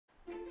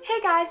Hey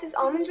guys, it's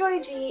Almond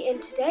Joy G,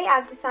 and today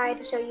I've decided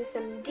to show you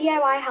some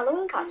DIY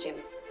Halloween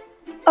costumes.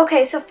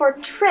 Okay, so for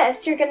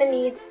Tris, you're going to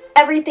need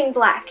everything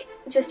black,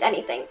 just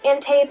anything,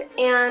 and tape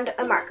and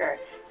a marker.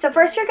 So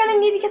first you're going to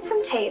need to get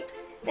some tape,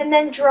 and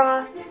then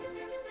draw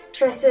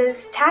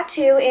Tris's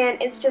tattoo,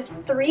 and it's just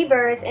 3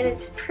 birds, and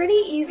it's pretty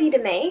easy to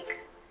make.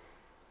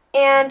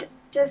 And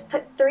just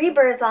put 3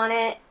 birds on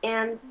it,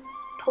 and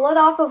pull it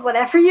off of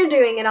whatever you're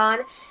doing it on,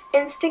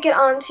 and stick it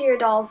onto your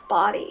doll's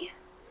body.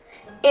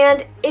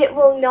 And it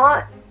will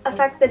not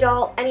affect the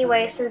doll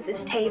anyway since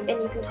it's tape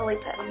and you can totally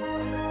put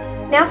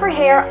it. Now for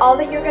hair, all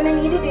that you're going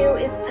to need to do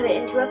is put it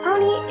into a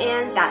pony,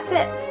 and that's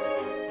it.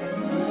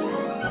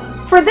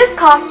 For this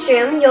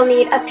costume, you'll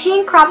need a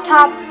pink crop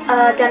top,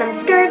 a denim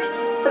skirt,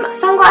 some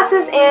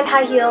sunglasses and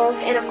high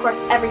heels, and of course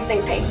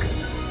everything pink.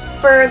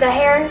 For the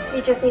hair,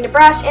 you just need a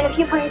brush and a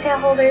few ponytail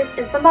holders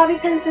and some bobby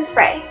pins and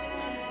spray.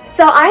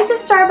 So I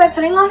just started by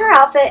putting on her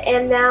outfit,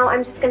 and now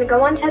I'm just going to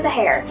go on to the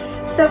hair.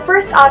 So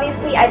first,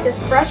 obviously, I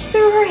just brushed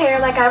through her hair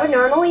like I would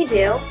normally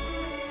do.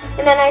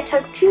 And then I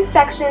took 2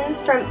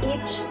 sections from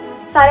each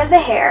side of the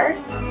hair.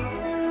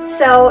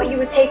 So you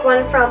would take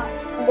one from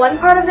one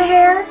part of the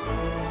hair,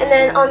 and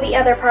then on the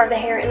other part of the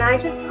hair. And I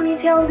just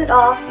ponytailed it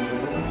off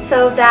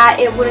so that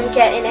it wouldn't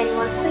get in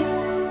anyone's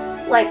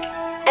place, like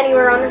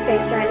anywhere on her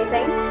face or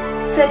anything.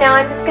 So now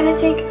I'm just going to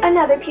take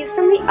another piece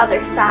from the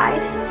other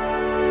side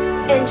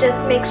and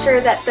just make sure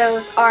that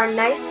those are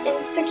nice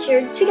and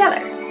secured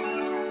together.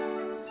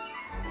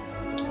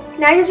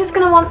 Now you're just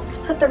going to want to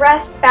put the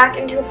rest back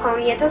into a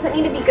pony. It doesn't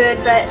need to be good,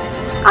 but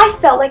I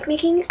felt like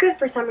making it good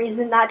for some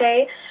reason that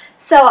day,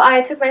 so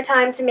I took my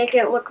time to make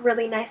it look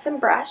really nice and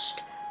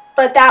brushed.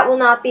 But that will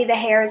not be the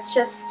hair, it's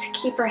just to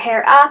keep her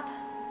hair up.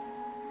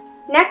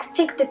 Next,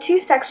 take the 2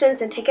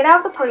 sections and take it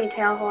out of the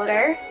ponytail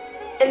holder.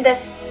 And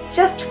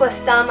just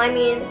twist them. I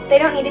mean, they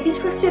don't need to be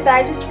twisted, but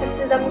I just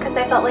twisted them because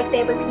I felt like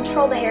they would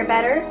control the hair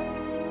better.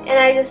 And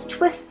I just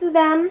twisted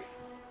them,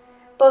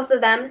 both of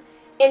them,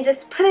 and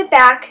just put it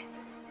back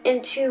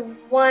into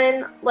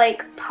one,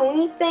 like,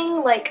 pony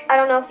thing. Like, I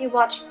don't know if you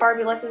watched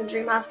Barbie Life in the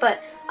Dream House,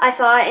 but I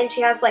saw it, and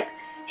she has, like,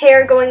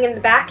 hair going in the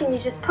back, and you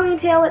just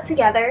ponytail it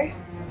together.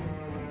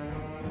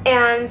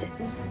 And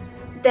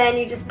then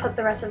you just put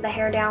the rest of the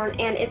hair down,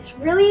 and it's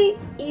really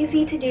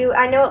easy to do.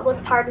 I know it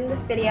looks hard in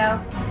this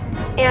video.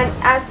 And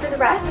as for the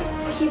rest,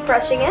 keep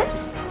brushing it.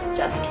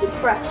 Just keep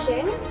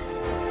brushing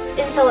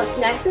until it's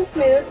nice and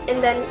smooth,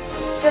 and then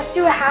just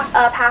do a half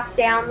up, half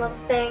down little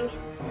thing.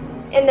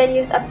 And then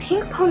use a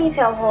pink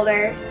ponytail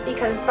holder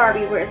because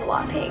Barbie wears a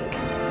lot of pink.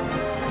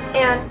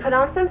 And put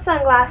on some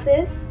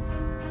sunglasses.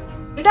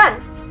 You're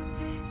done.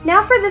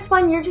 Now for this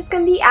one, you're just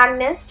going to be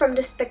Agnes from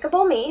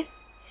Despicable Me.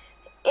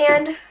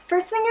 And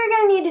first thing you're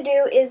going to need to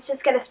do is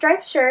just get a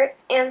striped shirt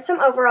and some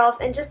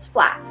overalls and just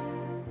flats.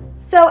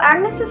 So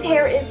Agnes's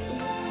hair is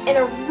in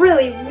a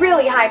really,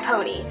 really high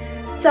pony.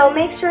 So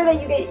make sure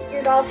that you get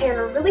your doll's hair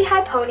in a really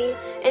high pony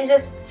and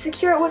just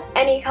secure it with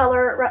any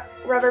color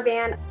rubber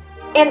band.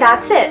 And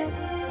that's it.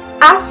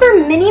 As for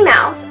Minnie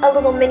Mouse, a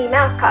little Minnie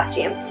Mouse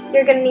costume,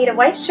 you're going to need a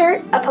white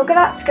shirt, a polka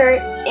dot skirt,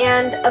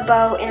 and a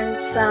bow and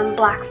some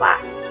black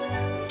flats.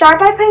 Start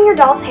by putting your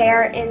doll's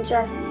hair in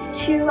just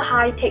 2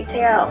 high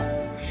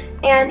pigtails.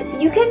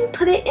 And you can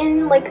put it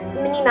in like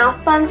Minnie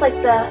Mouse buns, like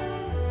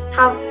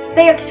how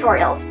they have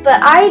tutorials,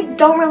 but I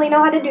don't really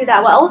know how to do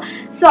that well.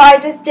 So I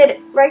just did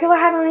regular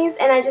high ponies,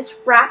 and I just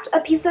wrapped a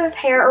piece of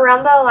hair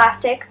around the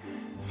elastic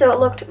so it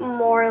looked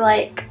more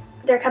like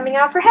they're coming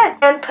out of her head.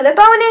 And put a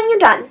bow in it and you're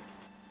done.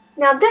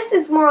 Now this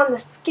is more on the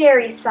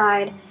scary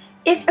side.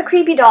 It's a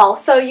creepy doll,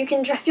 so you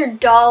can dress your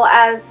doll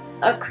as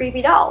a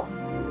creepy doll.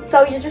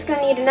 So you're just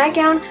going to need a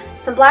nightgown,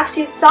 some black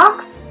shoes,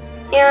 socks,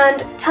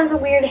 and tons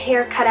of weird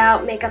hair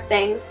cutout makeup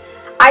things.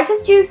 I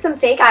just used some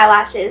fake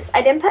eyelashes.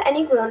 I didn't put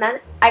any glue on them.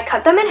 I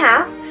cut them in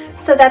half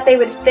so that they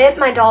would fit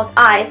my doll's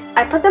eyes.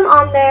 I put them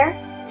on there,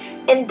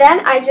 and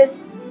then I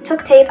just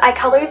took tape. I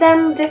colored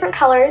them different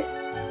colors,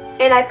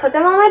 and I put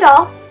them on my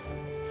doll.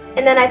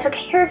 And then I took a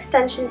hair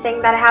extension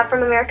thing that I have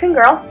from American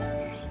Girl,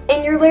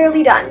 and you're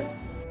literally done.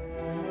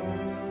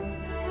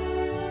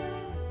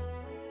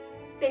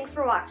 Thanks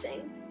for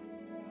watching.